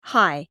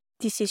Hi,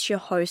 this is your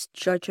host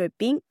Jojo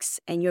Binks,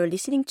 and you're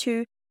listening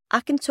to I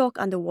Can Talk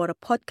Underwater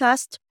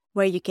podcast,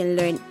 where you can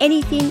learn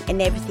anything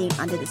and everything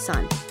under the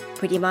sun.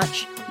 Pretty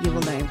much, you will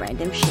learn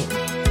random shit.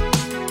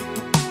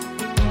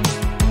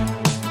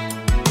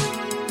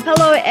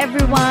 Hello,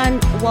 everyone.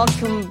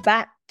 Welcome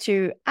back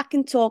to I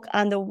Can Talk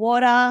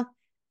Underwater.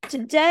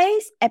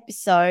 Today's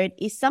episode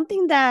is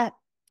something that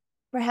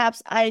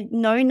perhaps I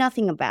know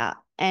nothing about,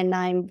 and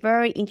I'm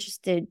very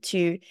interested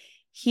to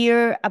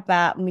hear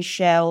about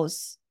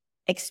Michelle's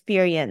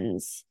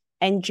experience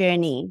and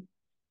journey.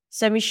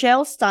 So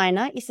Michelle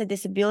Steiner is a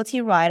disability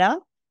writer,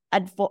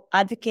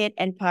 advocate,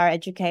 and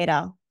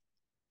paraeducator.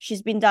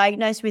 She's been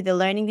diagnosed with a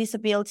learning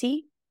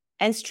disability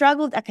and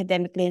struggled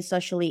academically and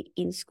socially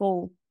in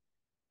school.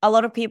 A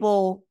lot of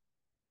people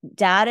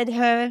doubted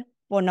her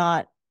for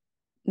not,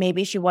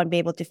 maybe she won't be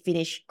able to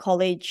finish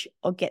college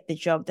or get the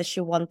job that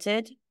she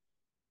wanted.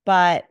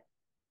 But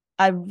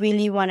I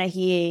really want to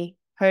hear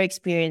her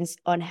experience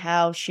on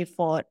how she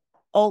fought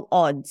all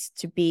odds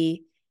to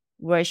be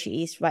where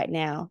she is right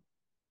now.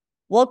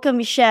 Welcome,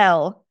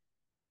 Michelle.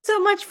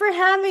 So much for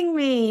having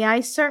me.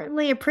 I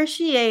certainly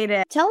appreciate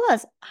it. Tell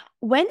us,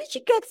 when did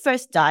you get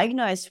first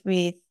diagnosed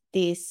with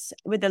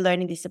the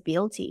learning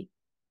disability?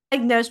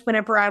 Diagnosed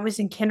whenever I was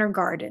in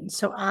kindergarten.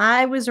 So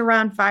I was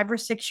around 5 or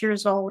 6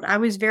 years old. I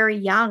was very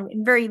young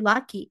and very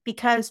lucky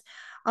because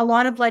a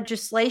lot of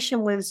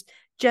legislation was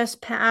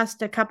just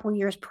passed a couple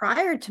years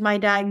prior to my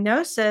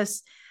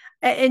diagnosis,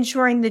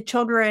 ensuring the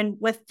children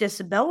with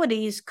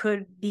disabilities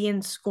could be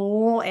in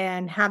school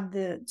and have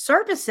the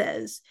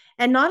services.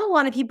 And not a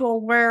lot of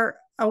people were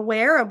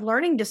aware of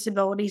learning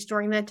disabilities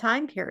during that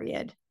time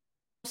period.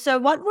 So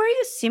what were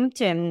your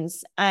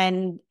symptoms?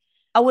 And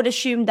I would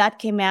assume that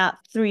came out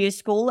through your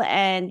school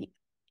and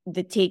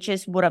the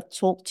teachers would have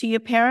talked to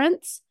your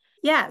parents?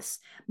 Yes.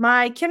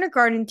 My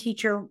kindergarten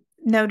teacher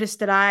noticed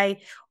that I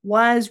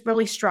was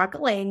really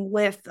struggling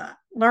with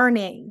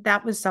learning.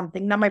 That was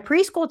something. Now, my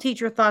preschool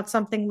teacher thought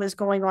something was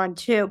going on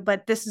too,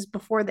 but this is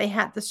before they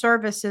had the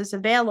services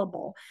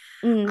available.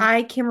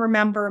 I can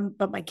remember,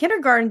 but my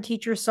kindergarten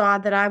teacher saw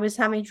that I was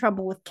having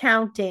trouble with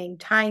counting,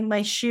 tying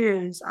my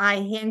shoes,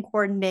 eye-hand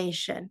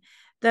coordination,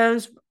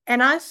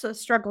 and I also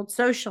struggled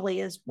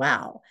socially as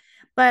well.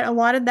 But a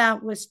lot of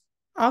that was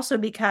also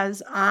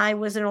because I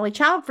was an only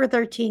child for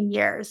 13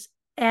 years.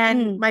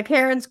 And my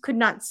parents could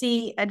not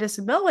see a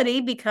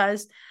disability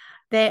because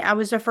I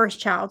was their first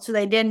child. So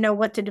they didn't know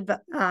what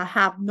to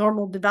have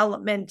normal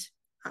development,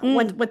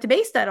 what to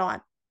base that on.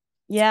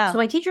 Yeah. So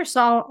my teacher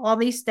saw all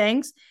these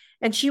things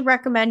and she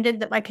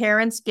recommended that my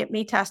parents get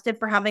me tested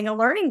for having a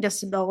learning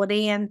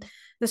disability. And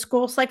the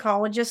school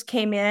psychologist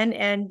came in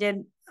and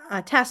did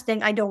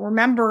testing. I don't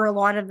remember a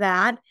lot of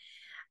that,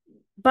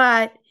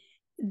 but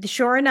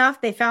sure enough,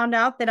 they found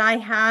out that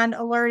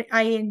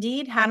I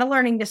indeed had a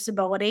learning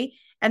disability.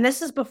 And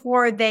this is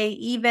before they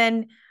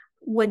even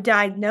would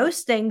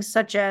diagnose things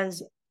such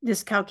as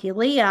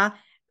dyscalculia.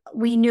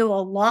 We knew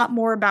a lot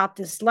more about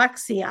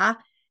dyslexia.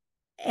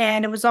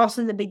 And it was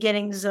also the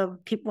beginnings of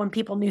when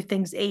people knew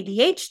things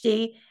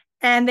ADHD,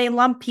 and they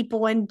lumped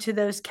people into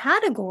those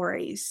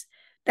categories.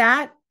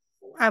 That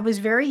I was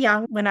very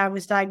young when I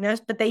was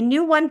diagnosed, but they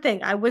knew one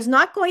thing. I was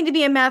not going to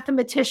be a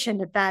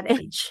mathematician at that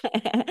age.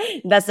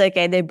 That's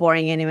okay. They're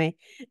boring anyway.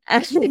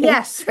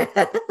 Yes.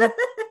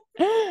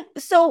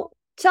 So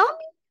tell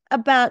me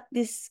about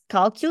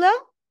dyscalculia.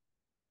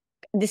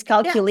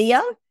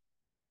 Yes.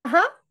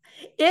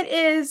 It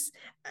is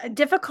a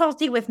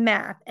difficulty with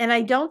math, and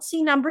I don't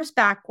see numbers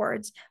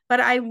backwards, but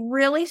I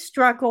really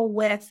struggle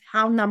with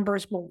how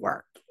numbers will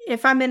work.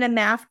 If I'm in a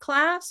math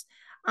class,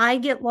 I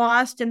get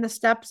lost in the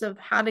steps of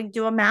how to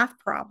do a math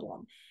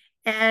problem.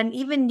 And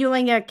even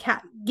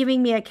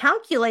giving me a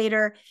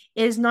calculator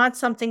is not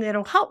something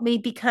that'll help me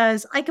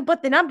because I can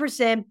put the numbers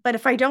in, but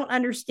if I don't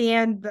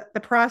understand the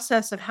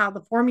process of how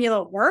the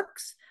formula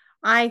works,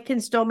 I can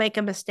still make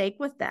a mistake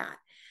with that.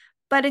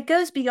 But it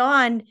goes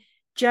beyond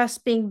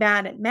just being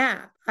bad at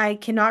math. I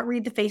cannot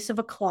read the face of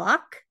a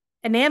clock,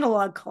 an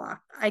analog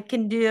clock. I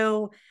can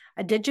do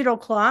a digital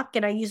clock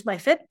and I use my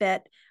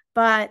Fitbit,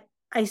 but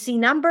I see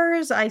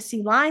numbers, I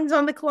see lines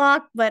on the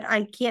clock, but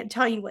I can't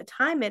tell you what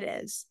time it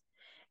is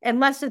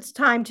unless it's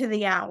time to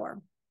the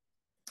hour.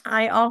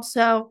 I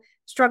also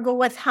struggle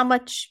with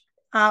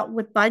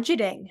with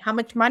budgeting, how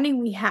much money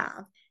we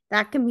have.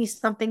 That can be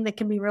something that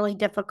can be really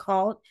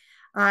difficult.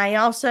 I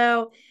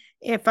also,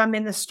 if I'm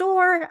in the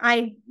store,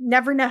 I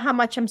never know how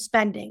much I'm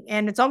spending.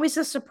 And it's always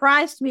a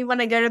surprise to me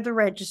when I go to the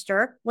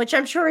register, which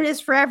I'm sure it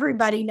is for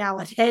everybody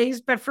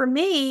nowadays. But for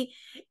me,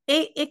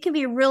 it can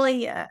be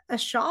really a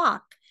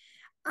shock.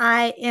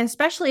 And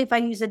especially if I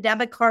use a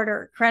debit card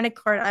or a credit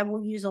card, I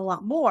will use a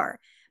lot more.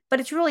 But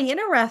it's really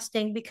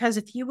interesting because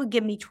if you would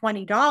give me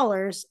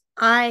 $20,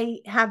 I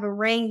have a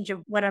range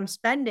of what I'm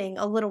spending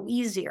a little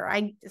easier.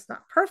 It's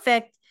not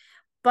perfect,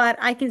 but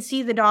I can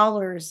see the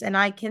dollars and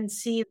I can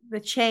see the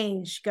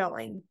change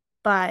going,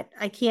 but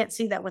I can't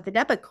see that with a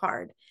debit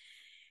card.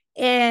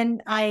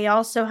 And I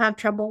also have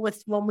trouble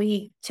with when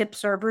we tip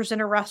servers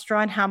in a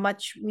restaurant, how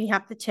much we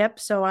have to tip.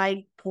 So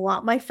I pull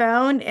out my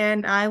phone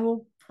and I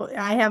will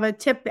I have a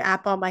tip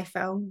app on my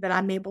phone that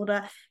I'm able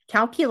to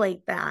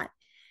calculate that.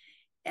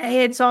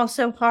 It's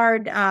also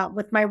hard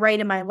with my right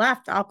and my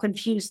left. I'll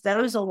confuse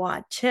those a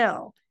lot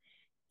too.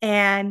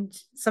 And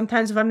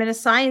sometimes if I'm in a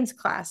science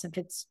class, if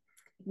it's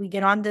we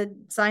get on to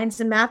science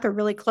and math are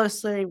really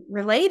closely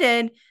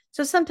related.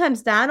 So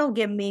sometimes that'll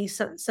give me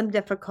some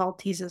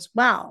difficulties as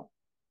well.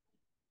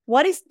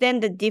 What is then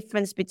the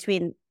difference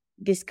between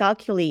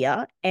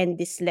dyscalculia and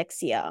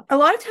dyslexia? A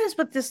lot of times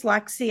with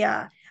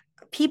dyslexia,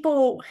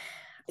 people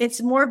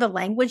it's more of a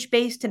language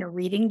based and a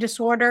reading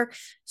disorder.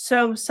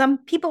 So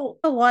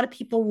a lot of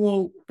people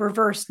will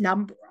reverse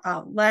number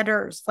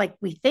letters like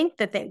we think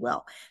that they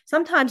will.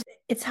 Sometimes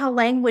it's how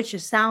language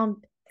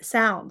sounds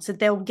that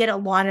they'll get a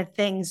lot of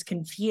things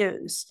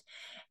confused,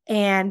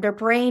 and their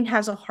brain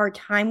has a hard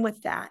time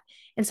with that.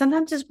 And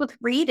sometimes it's with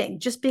reading,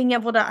 just being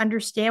able to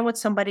understand what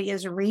somebody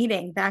is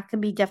reading. That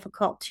can be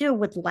difficult too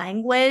with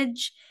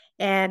language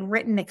and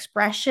written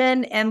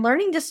expression. And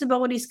learning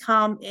disabilities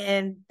come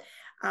in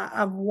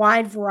a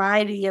wide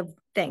variety of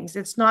things.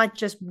 It's not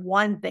just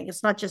one thing.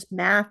 It's not just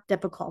math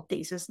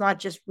difficulties. It's not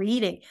just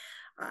reading.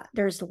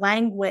 There's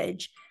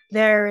language.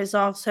 There is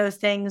also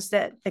things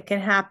that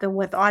can happen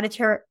with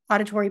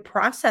auditory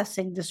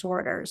processing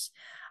disorders.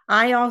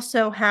 I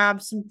also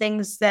have some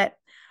things that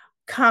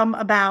come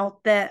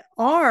about that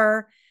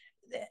are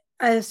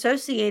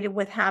associated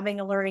with having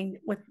a learning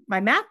with my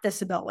math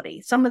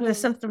disability. Some of the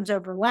symptoms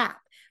overlap.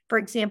 For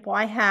example,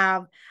 I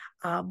have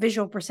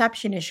visual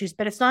perception issues,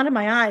 but it's not in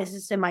my eyes,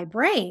 it's in my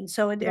brain.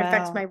 So it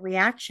affects my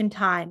reaction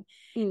time.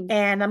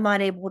 And I'm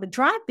not able to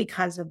drive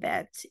because of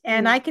it.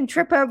 And I can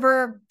trip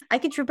over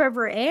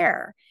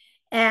air.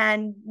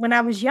 And when I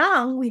was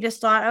young, we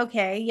just thought,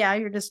 okay, yeah,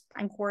 you're just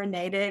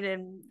uncoordinated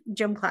and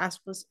gym class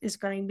is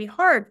going to be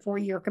hard for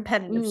your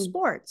competitive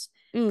sports.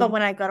 But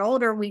when I got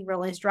older, we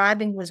realized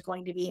driving was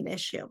going to be an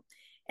issue.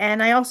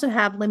 And I also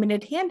have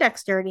limited hand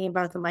dexterity in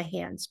both of my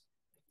hands.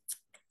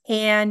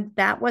 And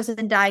that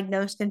wasn't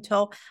diagnosed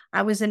until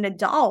I was an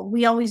adult.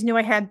 We always knew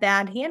I had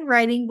bad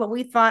handwriting, but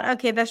we thought,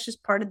 okay, that's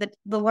just part of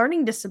the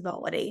learning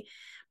disability.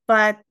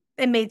 But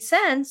it made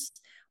sense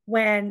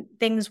when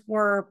things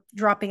were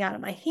dropping out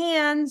of my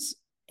hands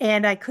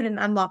and I couldn't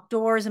unlock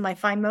doors and my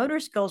fine motor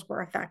skills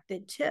were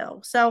affected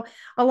too. So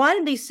a lot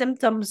of these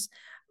symptoms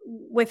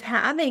with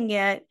having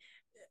it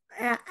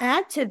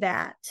add to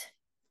that.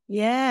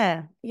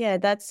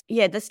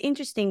 That's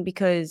interesting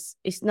because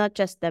it's not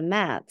just the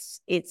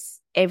maths,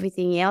 it's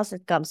everything else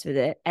that comes with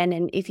it. And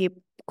then if you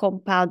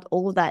compound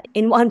all that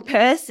in one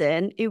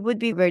person, it would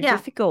be very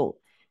difficult.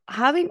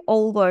 Having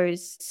all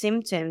those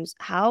symptoms,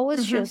 how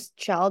was your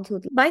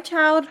childhood? My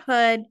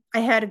childhood, I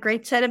had a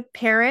great set of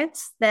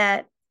parents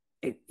that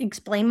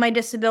explained my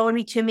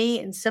disability to me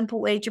in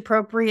simple age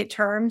appropriate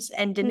terms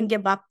and didn't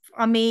give up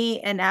on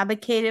me and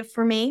advocated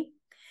for me.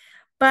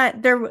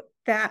 But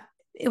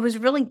it was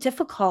really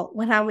difficult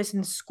when I was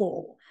in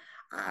school.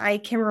 I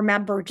can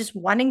remember just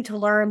wanting to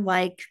learn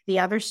like the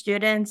other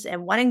students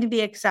and wanting to be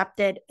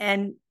accepted.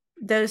 And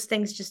those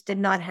things just did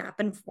not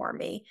happen for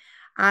me.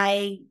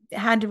 I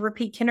had to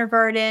repeat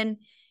kindergarten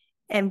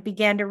and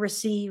began to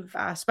receive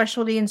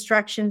specialty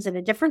instructions in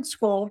a different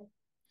school.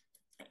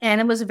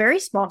 And it was a very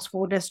small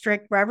school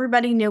district where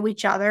everybody knew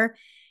each other.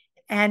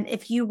 And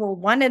if you were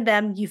one of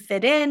them, you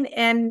fit in.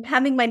 And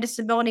having my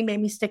disability made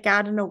me stick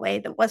out in a way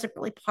that wasn't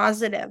really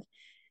positive.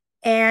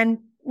 And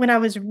when I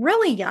was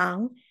really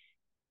young,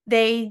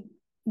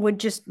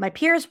 my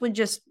peers would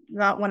just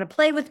not want to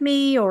play with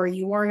me, or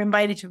you weren't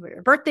invited to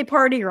your birthday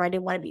party, or I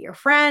didn't want to be your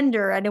friend,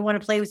 or I didn't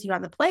want to play with you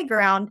on the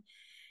playground.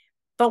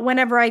 But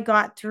whenever I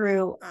got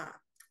through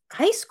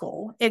high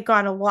school, it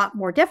got a lot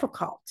more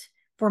difficult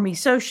for me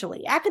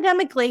socially.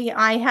 Academically,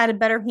 I had a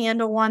better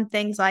handle on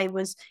things. I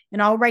was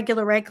in all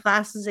regular ed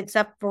classes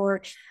except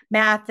for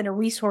math and a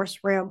resource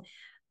room.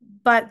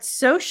 But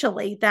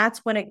socially,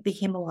 that's when it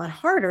became a lot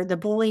harder. The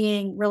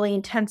bullying really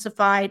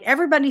intensified.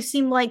 Everybody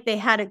seemed like they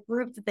had a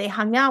group that they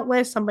hung out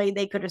with, somebody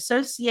they could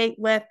associate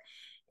with.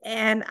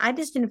 And I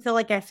just didn't feel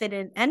like I fit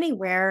in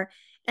anywhere.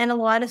 And a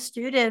lot of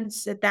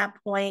students at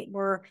that point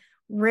were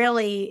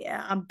really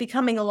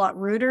becoming a lot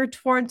ruder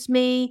towards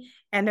me.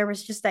 And there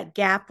was just that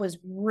gap was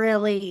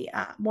really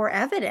more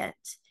evident.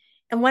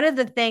 And one of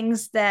the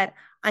things that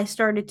I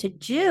started to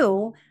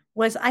do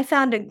was I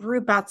found a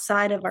group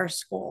outside of our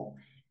school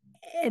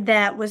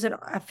that was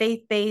a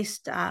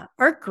faith-based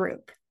art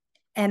group.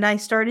 And I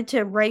started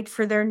to write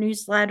for their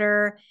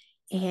newsletter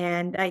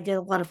and I did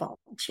a lot of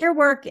volunteer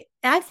work.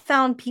 I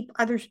found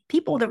other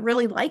people that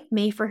really liked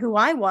me for who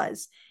I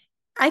was.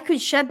 I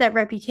could shed that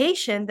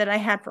reputation that I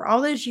had for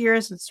all those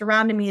years and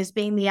surrounded me as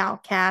being the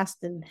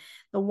outcast and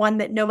the one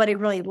that nobody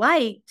really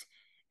liked.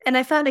 And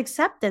I found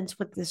acceptance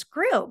with this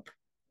group.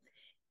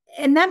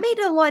 And that made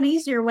it a lot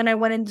easier when I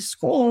went into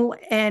school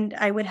and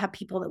I would have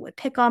people that would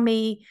pick on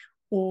me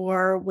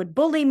or would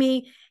bully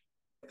me.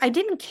 I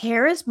didn't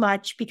care as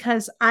much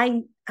because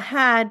I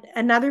had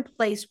another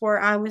place where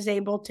I was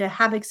able to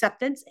have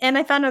acceptance and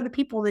I found other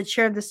people that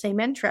shared the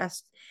same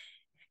interest.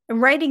 And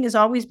writing has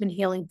always been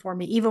healing for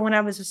me, even when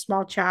I was a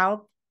small child.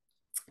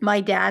 My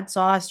dad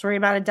saw a story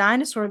about a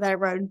dinosaur that I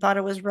wrote and thought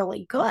it was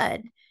really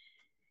good.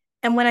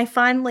 And when I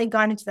finally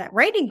got into that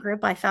writing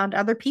group, I found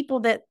other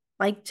people that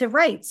like to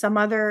write, some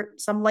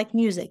like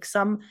music,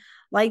 some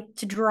like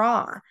to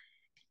draw.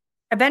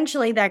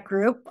 Eventually, that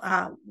group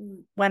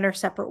went our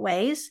separate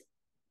ways,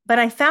 but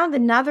I found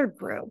another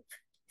group,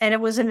 and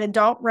it was an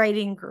adult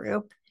writing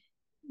group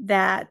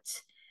that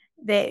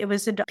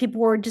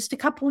people were just a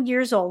couple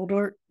years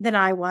older than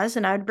I was,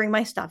 and I would bring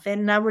my stuff in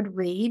and I would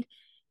read.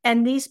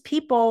 And these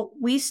people,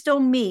 we still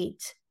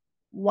meet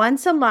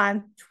once a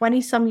month,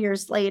 20 some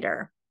years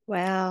later.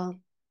 Wow.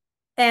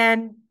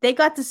 And they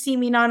got to see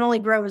me not only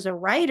grow as a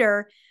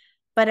writer,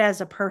 but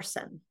as a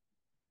person.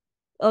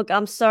 Look,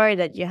 I'm sorry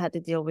that you had to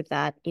deal with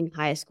that in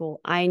high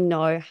school. I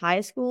know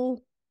high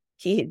school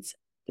kids,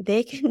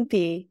 they can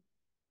be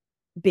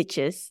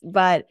bitches,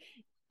 but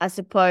I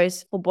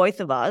suppose for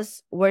both of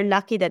us, we're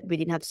lucky that we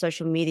didn't have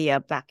social media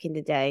back in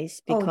the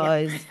days,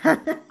 because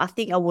I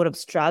think I would have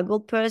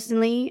struggled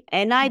personally.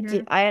 And I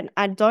did.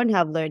 I don't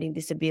have learning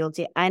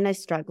disability, and I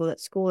struggled at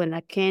school, and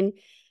I can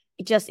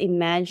just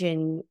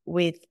imagine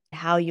with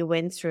how you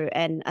went through.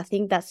 And I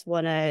think that's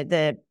one of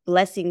the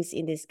blessings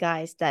in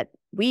disguise, that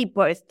we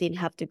both didn't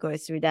have to go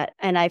through that.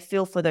 And I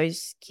feel for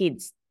those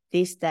kids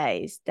these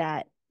days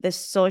that the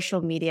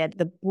social media,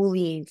 the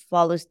bullying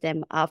follows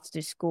them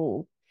after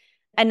school.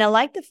 And I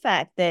like the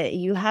fact that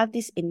you have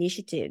these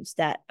initiatives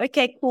that,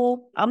 okay,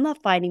 cool, I'm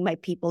not finding my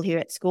people here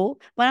at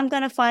school, but I'm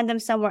going to find them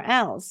somewhere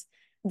else.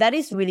 That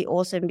is really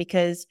awesome,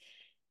 because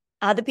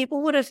other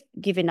people would have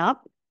given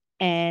up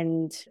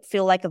and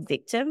feel like a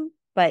victim,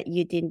 but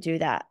you didn't do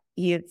that.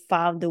 You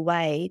found a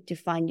way to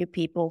find your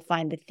people,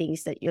 find the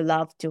things that you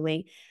love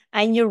doing.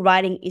 And your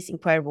writing is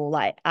incredible.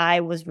 Like, I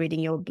was reading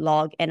your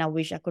blog and I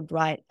wish I could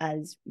write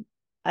as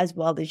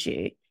well as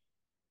you.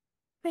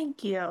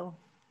 Thank you.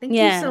 Thank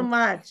you so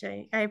much.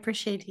 I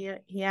appreciate you.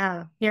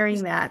 Yeah,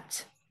 hearing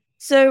that.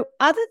 So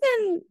other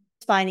than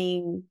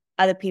finding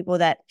other people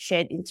that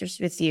shared interests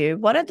with you,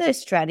 what are the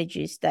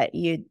strategies that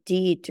you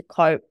did to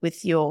cope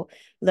with your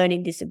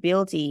learning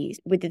disabilities?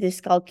 With the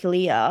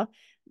dyscalculia,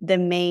 the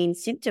main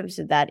symptoms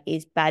of that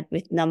is bad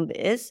with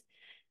numbers.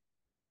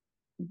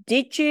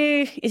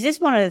 Is this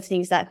one of the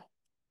things that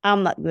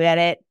I'm not good at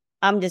it,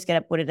 I'm just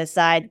going to put it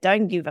aside,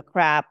 don't give a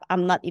crap,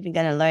 I'm not even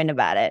going to learn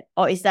about it?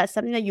 Or is that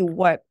something that you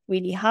work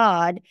really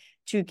hard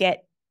to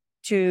get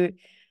to,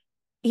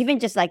 even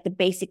just like the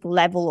basic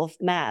level of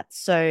math,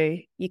 so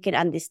you can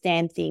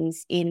understand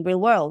things in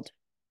real world?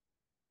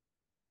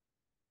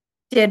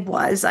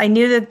 I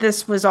knew that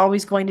this was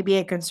always going to be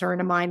a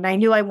concern of mine. And I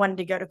knew I wanted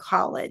to go to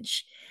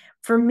college.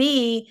 For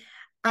me,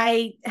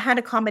 I had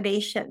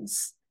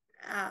accommodations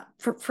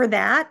for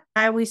that.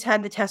 I always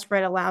had the test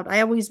read aloud.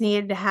 I always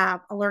needed to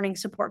have a learning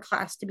support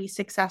class to be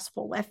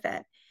successful with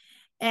it.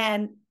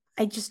 And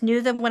I just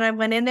knew that when I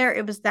went in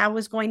there, that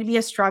was going to be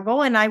a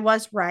struggle, and I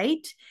was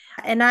right.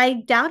 And I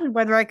doubted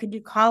whether I could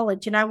do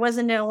college, and I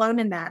wasn't alone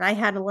in that. I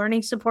had a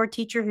learning support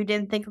teacher who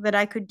didn't think that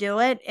I could do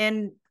it,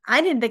 and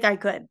I didn't think I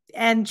could.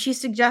 And she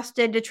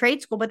suggested a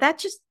trade school, but that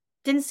just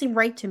didn't seem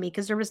right to me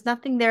because there was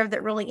nothing there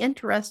that really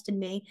interested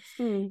me.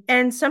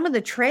 And some of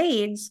the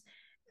trades,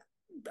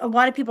 a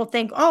lot of people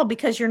think, oh,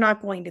 because you're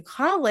not going to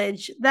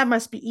college, that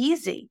must be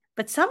easy.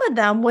 But some of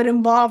them would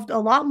involve a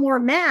lot more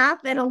math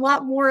and a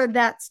lot more of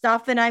that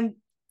stuff. And I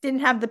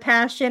didn't have the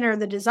passion or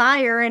the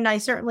desire, and I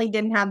certainly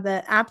didn't have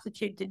the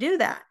aptitude to do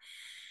that.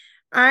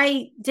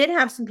 I did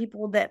have some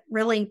people that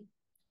really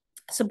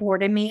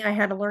supported me. I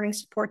had a learning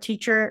support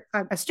teacher,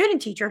 a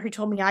student teacher, who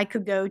told me I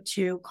could go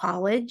to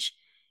college,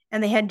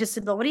 and they had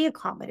disability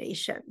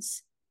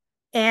accommodations.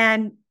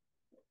 And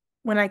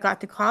when I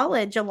got to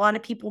college, a lot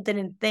of people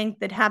didn't think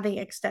that having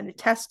extended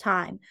test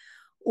time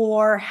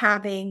or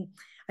having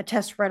a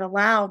test read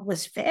aloud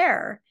was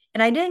fair.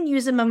 And I didn't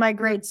use them, and my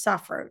grades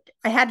suffered.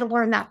 I had to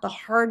learn that the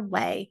hard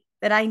way,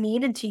 that I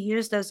needed to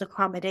use those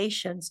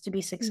accommodations to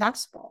be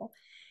successful.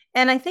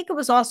 And I think it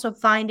was also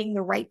finding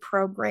the right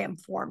program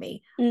for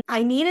me.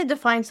 I needed to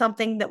find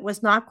something that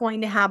was not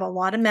going to have a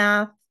lot of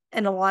math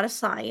and a lot of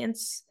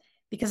science,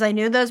 because I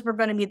knew those were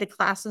going to be the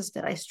classes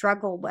that I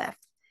struggled with.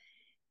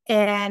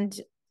 And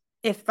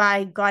if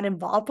I got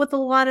involved with a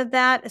lot of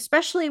that,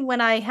 especially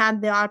when I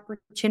had the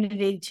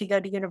opportunity to go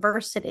to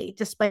university,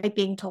 despite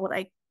being told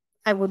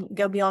I wouldn't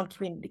go beyond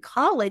community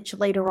college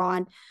later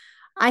on,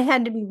 I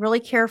had to be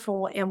really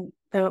careful in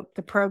the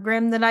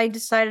program that I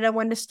decided I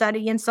wanted to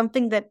study, and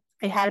something that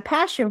I had a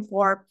passion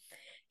for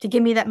to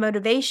give me that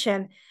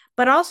motivation,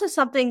 but also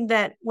something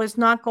that was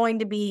not going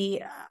to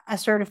be a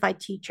certified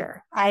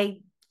teacher. I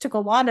took a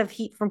lot of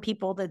heat from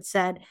people that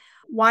said,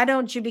 why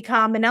don't you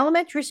become an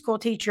elementary school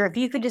teacher? If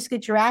you could just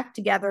get your act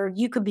together,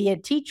 you could be a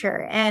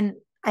teacher. And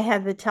I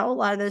had to tell a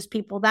lot of those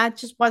people that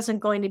just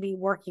wasn't going to be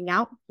working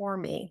out for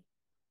me.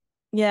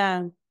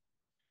 Yeah.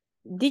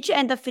 Did you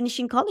end up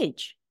finishing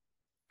college?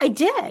 I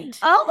did.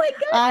 Oh my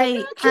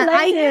God, congratulations.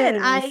 I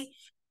did. I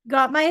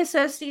got my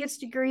associate's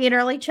degree in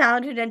early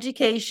childhood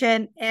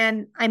education,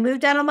 and I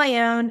moved out on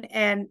my own.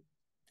 And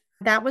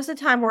that was a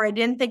time where I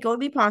didn't think it would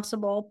be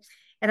possible.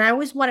 And I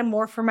always wanted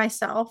more for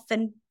myself.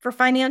 And for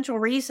financial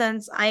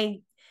reasons,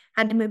 I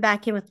had to move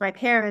back in with my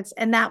parents.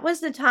 And that was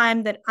the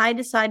time that I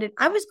decided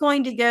I was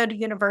going to go to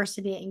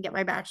university and get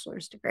my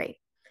bachelor's degree.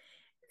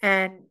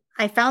 And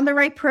I found the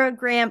right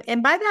program.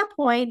 And by that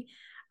point,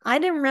 I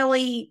didn't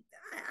really,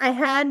 I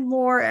had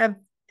more of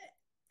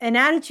an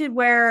attitude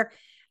where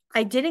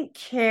I didn't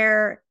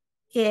care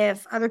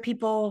if other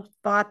people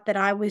thought that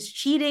I was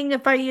cheating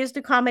if I used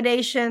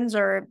accommodations,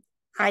 or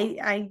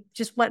I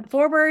just went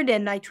forward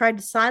and I tried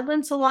to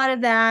silence a lot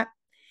of that.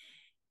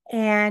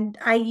 And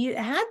I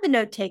had the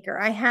note taker,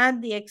 I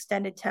had the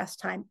extended test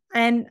time,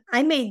 and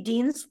I made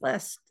Dean's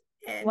List,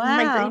 and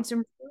my Wow. grades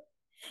improved.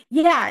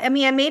 Yeah, I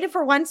mean, I made it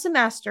for one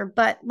semester,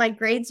 but my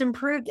grades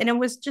improved, and it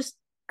was just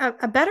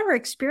a better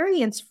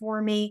experience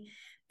for me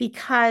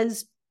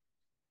because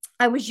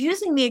I was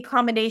using the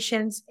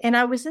accommodations and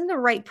I was in the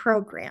right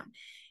program.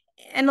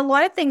 And a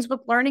lot of things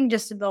with learning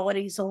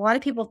disabilities, a lot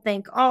of people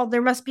think, oh,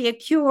 there must be a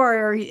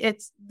cure, or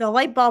it's the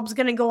light bulb's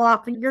going to go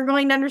off and you're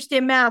going to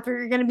understand math, or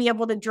you're going to be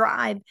able to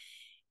drive.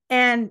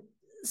 And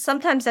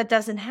sometimes that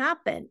doesn't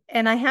happen.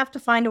 And I have to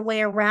find a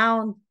way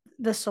around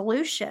the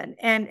solution.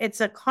 And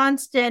it's a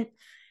constant,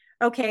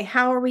 okay,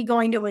 how are we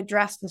going to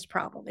address this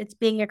problem? It's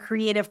being a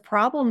creative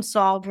problem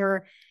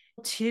solver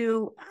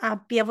to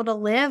be able to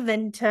live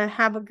and to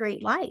have a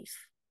great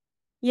life.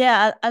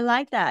 Yeah, I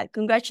like that.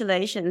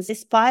 Congratulations.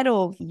 Despite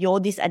of your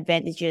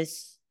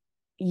disadvantages,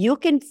 you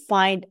can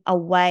find a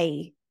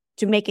way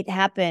to make it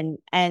happen.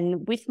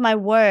 And with my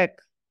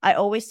work, I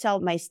always tell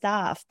my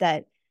staff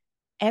that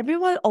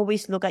everyone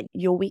always look at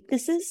your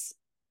weaknesses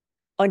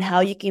on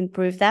how you can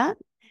improve that.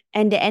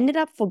 And they ended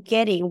up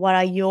forgetting what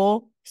are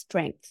your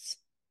strengths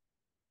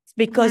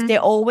because they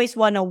always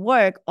want to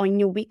work on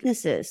your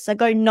weaknesses. So I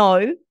go,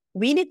 no,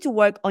 we need to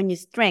work on your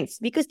strengths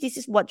because this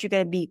is what you're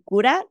going to be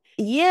good at.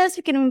 Yes,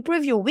 we can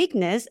improve your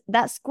weakness.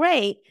 That's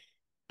great.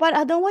 But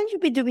I don't want you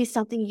to be doing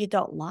something you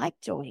don't like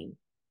doing.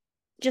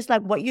 Just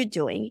like what you're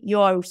doing,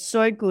 you're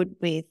so good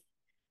with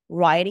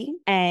writing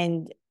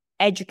and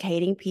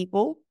educating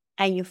people,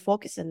 and you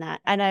focus on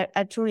that. And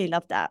I truly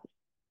love that.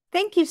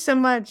 Thank you so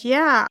much.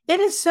 Yeah,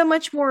 it is so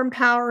much more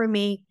empowering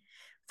me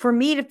for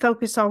me to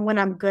focus on what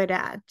I'm good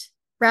at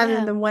rather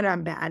Yeah. than what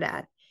I'm bad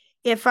at.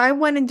 If I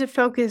wanted to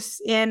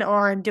focus in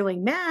on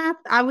doing math,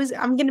 I'm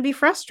going to be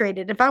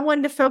frustrated. If I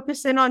wanted to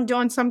focus in on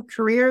doing some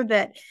career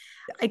that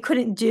I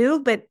couldn't do,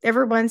 but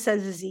everyone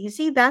says is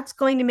easy, that's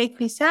going to make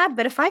me sad.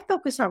 But if I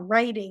focus on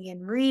writing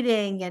and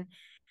reading and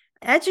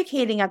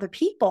educating other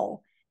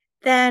people,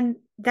 then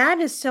that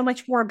is so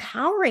much more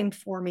empowering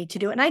for me to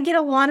do. And I get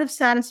a lot of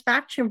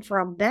satisfaction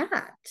from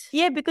that.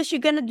 Yeah, because you're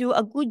going to do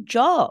a good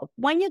job.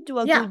 When you do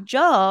a Yeah. good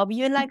job,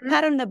 you're like Mhm.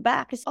 pat on the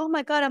back. It's, oh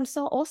my God, I'm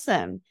so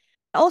awesome.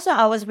 Also,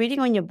 I was reading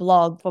on your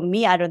blog. For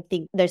me, I don't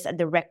think there's a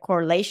direct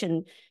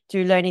correlation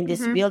to learning Mhm.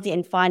 disability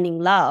and finding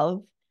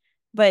love.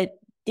 But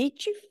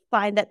did you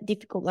find that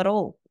difficult at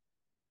all?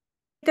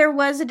 There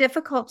was a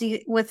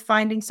difficulty with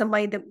finding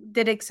somebody that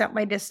did accept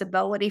my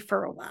disability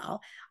for a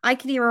while. I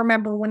can even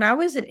remember when I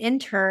was an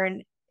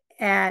intern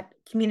at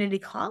community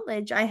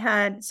college, I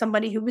had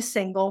somebody who was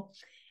single,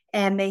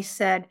 and they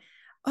said,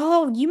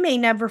 oh, you may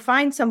never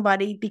find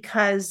somebody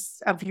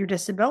because of your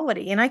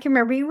disability. And I can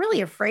remember being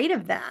really afraid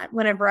of that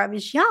whenever I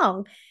was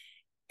young.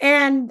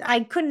 And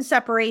I couldn't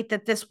separate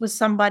that this was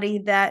somebody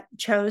that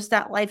chose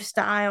that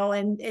lifestyle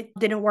and it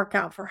didn't work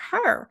out for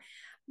her.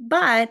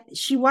 But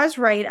she was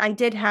right. I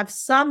did have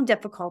some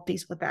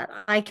difficulties with that.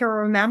 I can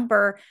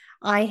remember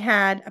I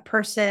had a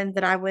person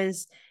that I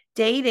was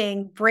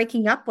dating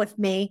breaking up with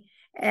me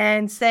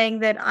and saying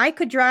that I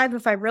could drive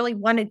if I really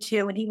wanted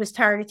to, and he was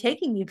tired of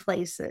taking me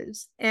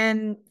places.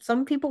 And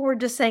some people were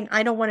just saying,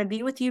 I don't want to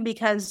be with you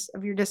because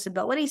of your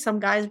disability. Some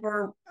guys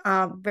were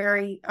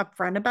very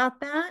upfront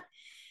about that.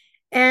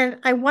 And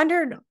I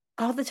wondered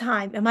all the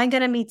time, am I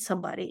going to meet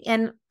somebody?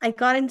 And I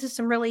got into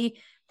some really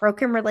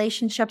broken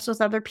relationships with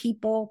other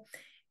people.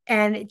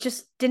 And it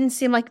just didn't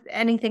seem like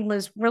anything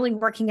was really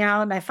working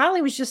out. And I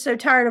finally was just so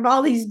tired of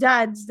all these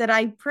duds that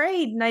I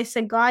prayed and I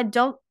said, God,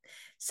 don't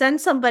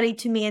send somebody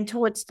to me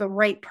until it's the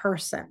right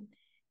person.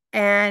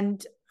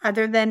 And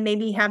other than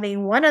maybe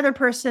having one other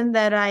person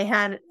that I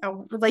had a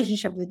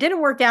relationship that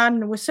didn't work out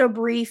and it was so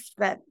brief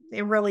that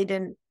it really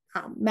didn't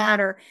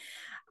matter,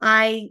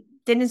 I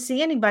didn't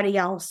see anybody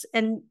else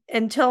and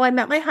until I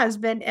met my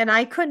husband, and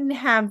I couldn't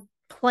have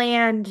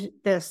planned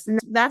this. And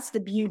that's the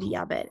beauty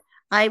of it.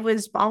 I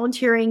was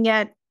volunteering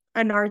at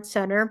an art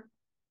center,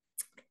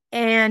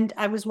 and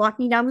I was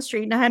walking down the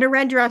street and I had a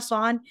red dress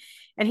on,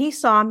 and he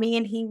saw me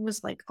and he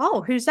was like,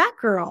 oh, who's that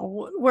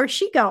girl? Where's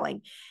she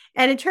going?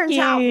 And it turns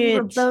out we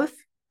were Cute. both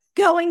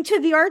going to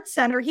the art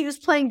center. He was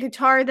playing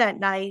guitar that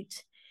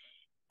night,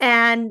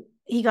 and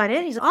he got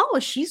in. He's, oh,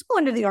 she's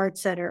going to the art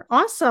center.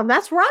 Awesome.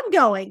 That's where I'm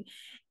going.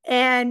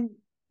 And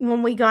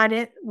when we got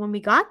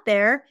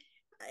there,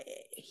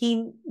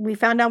 we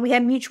found out we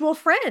had mutual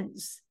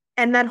friends.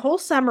 And that whole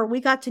summer we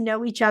got to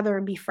know each other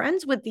and be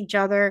friends with each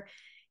other.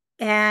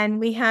 And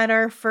we had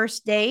our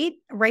first date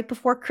right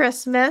before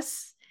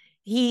Christmas.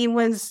 He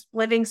was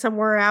living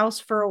somewhere else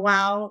for a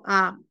while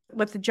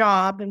with a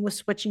job and was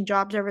switching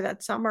jobs over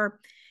that summer.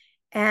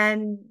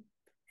 And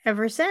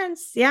ever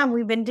since, yeah,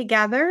 we've been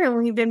together and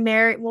we've been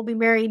married. We'll be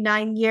married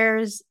 9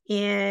 years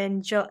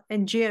in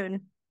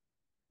June.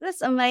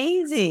 That's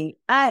amazing.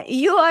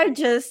 You are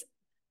just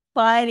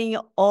fighting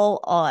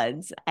all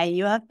odds, and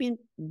you have been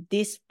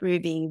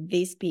disproving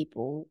these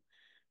people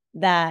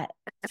that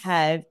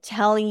have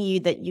telling you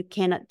that you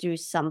cannot do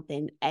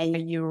something,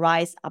 and you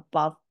rise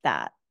above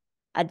that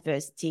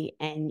adversity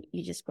and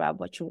you just grab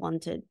what you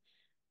wanted.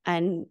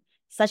 And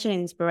such an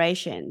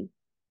inspiration.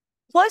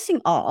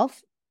 Closing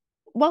off,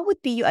 what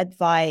would be your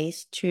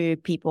advice to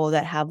people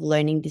that have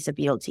learning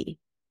disability?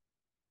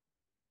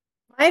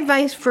 My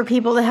advice for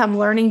people that have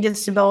learning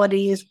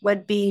disabilities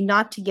would be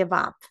not to give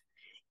up.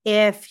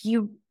 If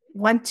you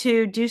want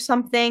to do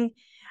something,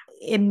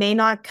 it may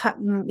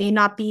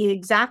not be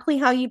exactly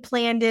how you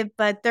planned it,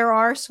 but there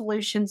are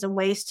solutions and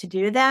ways to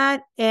do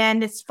that.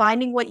 And it's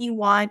finding what you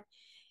want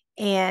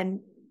and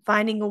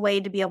finding a way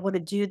to be able to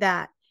do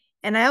that.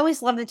 And I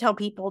always love to tell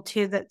people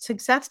too that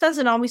success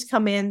doesn't always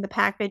come in the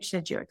package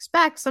that you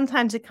expect.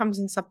 Sometimes it comes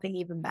in something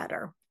even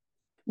better.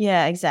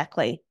 Yeah,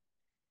 exactly.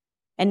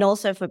 And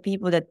also for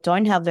people that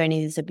don't have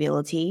learning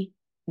disability,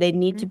 they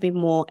need to be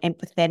more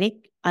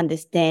empathetic,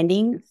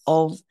 understanding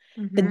of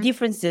the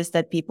differences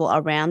that people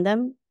around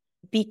them.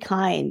 Be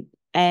kind.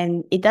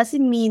 And it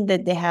doesn't mean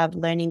that they have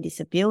learning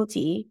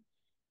disability.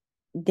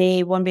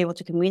 They won't be able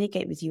to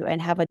communicate with you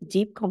and have a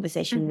deep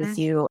conversation with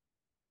you.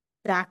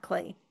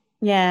 Exactly.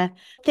 Yeah.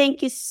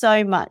 Thank you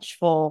so much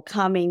for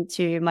coming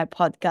to my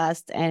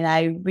podcast. And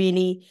I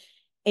really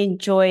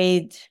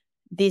enjoyed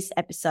this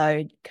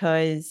episode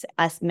because,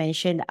 as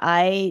mentioned,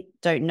 I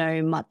don't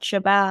know much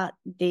about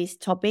this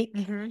topic.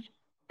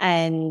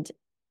 And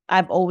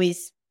I'm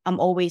always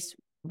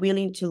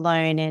willing to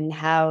learn and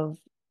have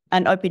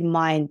an open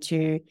mind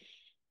to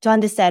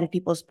understand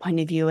people's point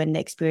of view and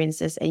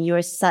experiences. And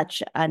you're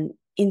such an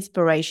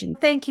inspiration.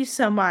 Thank you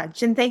so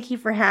much. And thank you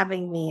for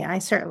having me.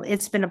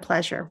 It's been a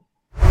pleasure.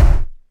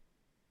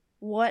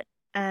 What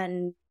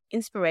an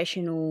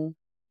inspirational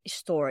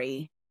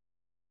story.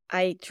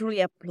 I truly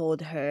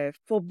applaud her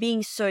for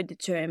being so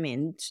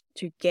determined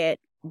to get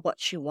what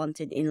she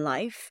wanted in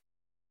life.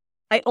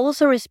 I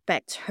also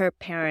respect her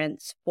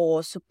parents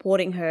for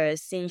supporting her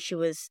since she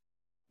was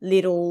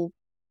little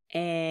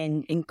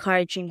and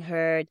encouraging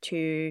her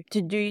to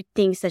do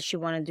things that she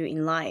wanted to do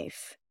in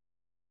life.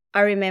 I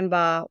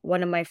remember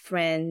one of my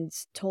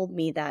friends told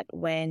me that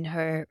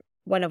when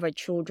one of her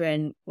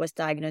children was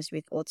diagnosed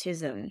with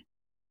autism,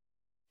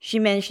 she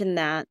mentioned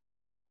that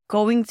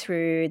going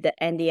through the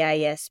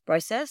NDIS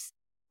process,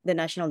 the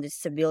National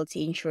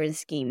Disability Insurance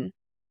Scheme,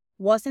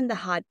 wasn't the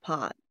hard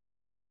part.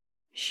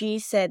 She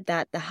said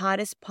that the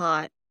hardest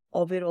part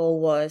of it all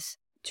was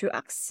to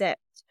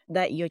accept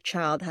that your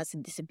child has a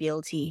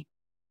disability.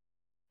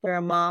 For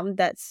a mom,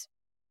 that's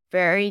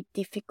very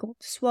difficult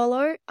to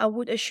swallow, I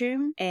would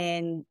assume,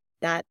 and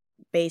that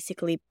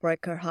basically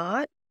broke her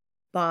heart.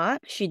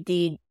 But she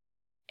did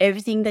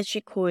everything that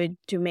she could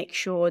to make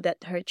sure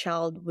that her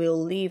child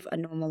will live a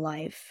normal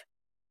life.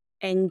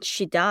 And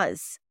she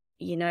does.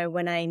 You know,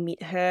 when I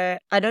meet her,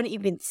 I don't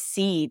even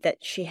see that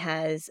she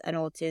has an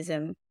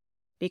autism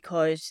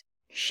because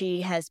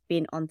she has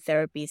been on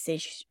therapy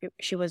since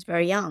she was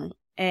very young.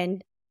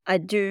 And I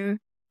do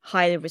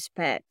highly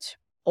respect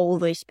all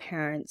those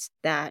parents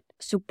that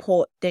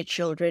support their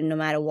children no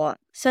matter what.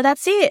 So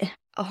that's it.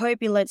 I hope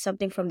you learned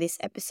something from this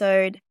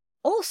episode.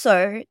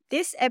 Also,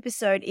 this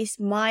episode is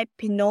my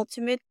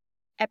penultimate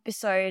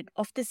episode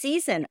of the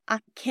season. I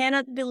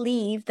cannot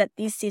believe that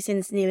this season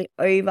is nearly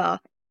over.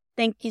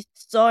 Thank you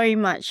so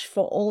much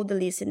for all the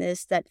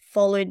listeners that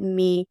followed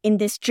me in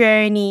this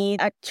journey.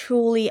 I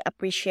truly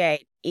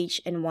appreciate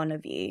each and one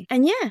of you.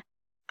 And yeah,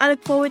 I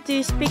look forward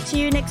to speak to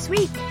you next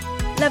week.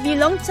 Love you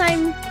long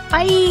time.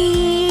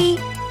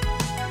 Bye.